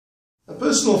A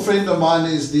personal friend of mine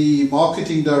is the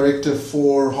marketing director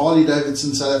for Harley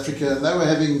Davidson South Africa, and they were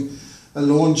having a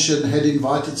launch and had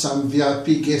invited some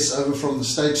VIP guests over from the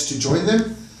States to join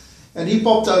them. And he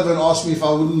popped over and asked me if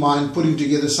I wouldn't mind putting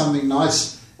together something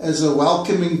nice as a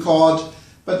welcoming card,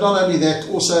 but not only that,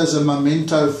 also as a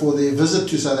memento for their visit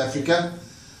to South Africa.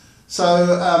 So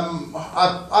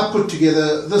I put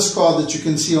together this card that you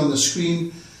can see on the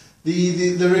screen.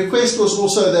 The request was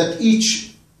also that each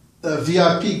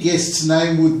VIP guest's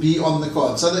name would be on the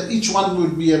card, so that each one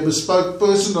would be a bespoke,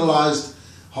 personalized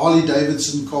Harley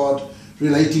Davidson card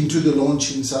relating to the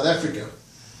launch in South Africa.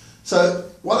 So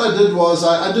what I did was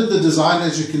I did the design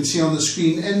as you can see on the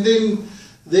screen, and then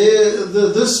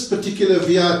this particular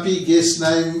VIP guest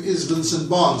name is Vincent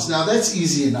Barnes. Now that's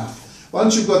easy enough.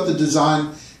 Once you've got the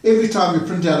design, every time you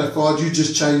print out a card you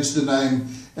just change the name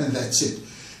and that's it.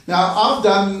 Now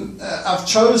I've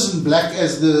chosen black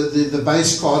as the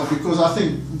base card because I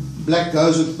think black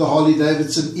goes with the Harley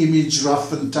Davidson image,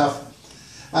 rough and tough.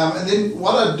 And then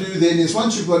what I do then is,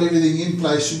 once you've got everything in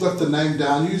place, you've got the name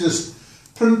down, you just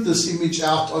print this image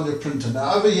out on your printer.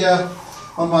 Now over here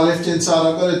on my left hand side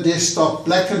I've got a desktop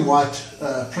black and white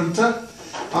printer.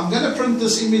 I'm going to print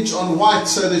this image on white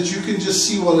so that you can just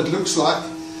see what it looks like,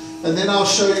 and then I'll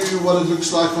show you what it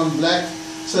looks like on black.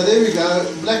 So there we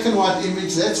go, black and white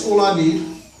image, that's all I need.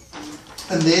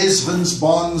 And there's Vince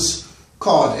Barnes'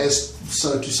 card, as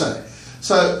so to say.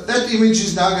 So that image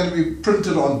is now going to be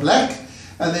printed on black,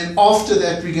 and then after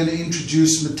that we're going to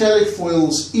introduce metallic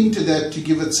foils into that to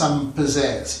give it some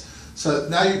pizzazz. So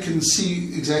now you can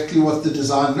see exactly what the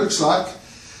design looks like.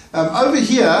 Over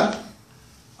here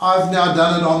I've now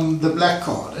done it on the black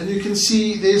card, and you can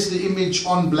see there's the image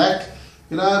on black.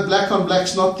 You know, black on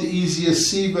black's not the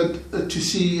easiest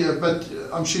but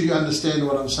I'm sure you understand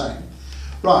what I'm saying.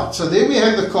 Right, so there we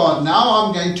have the card. Now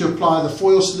I'm going to apply the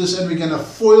foils to this, and we're going to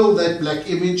foil that black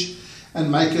image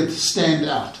and make it stand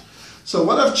out. So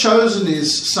what I've chosen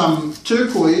is some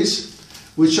turquoise,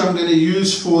 which I'm going to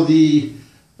use for the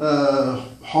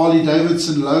Harley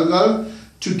Davidson logo,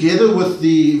 together with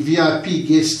the VIP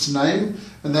guest's name,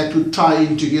 and that would tie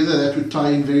in together, that would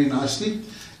tie in very nicely.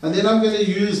 And then I'm going to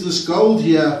use this gold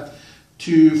here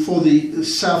for the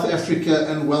South Africa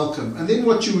and welcome. And then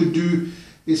what you would do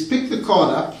is pick the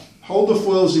card up, hold the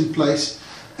foils in place,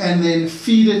 and then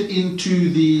feed it into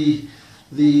the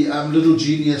Little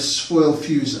Genius foil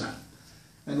fuser.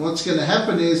 And what's going to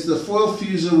happen is the foil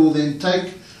fuser will then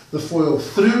take the foil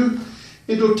through.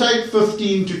 It will take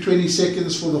 15 to 20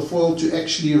 seconds for the foil to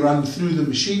actually run through the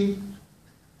machine.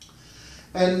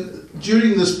 And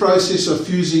during this process of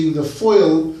fusing, the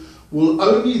foil will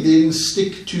only then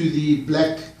stick to the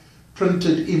black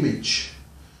printed image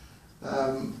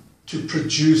to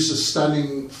produce a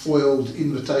stunning foiled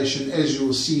invitation, as you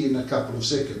will see in a couple of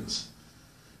seconds.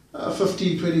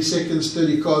 15, 20 seconds,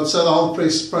 30 cards, so the whole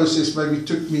process maybe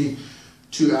took me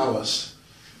 2 hours.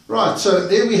 Right, so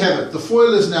there we have it. The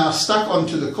foil is now stuck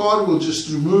onto the card. We'll just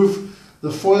remove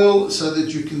the foil so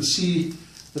that you can see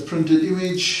the printed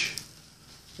image.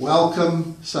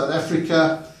 Welcome South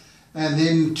Africa, and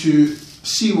then to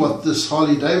see what this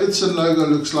Harley Davidson logo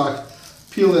looks like,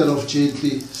 peel that off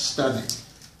gently. Stunning,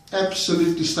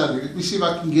 absolutely stunning. Let me see if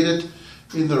I can get it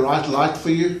in the right light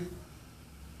for you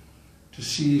to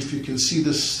see if you can see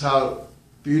this, how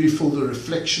beautiful the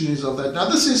reflection is of that. Now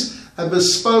this is a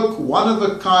bespoke,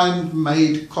 one-of-a-kind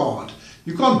made card.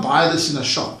 You can't buy this in a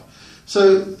shop.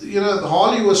 So, you know,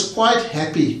 Harley was quite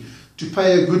happy to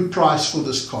pay a good price for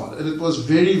this card, and it was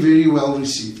very, very well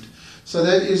received. So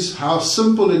that is how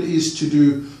simple it is to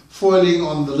do foiling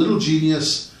on the Little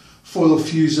Genius foil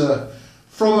fuser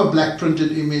from a black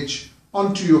printed image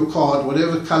onto your card,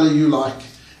 whatever color you like,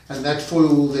 and that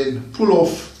foil will then pull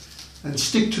off and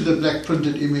stick to the black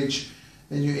printed image,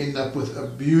 and you end up with a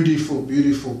beautiful,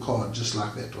 beautiful card just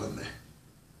like that one there.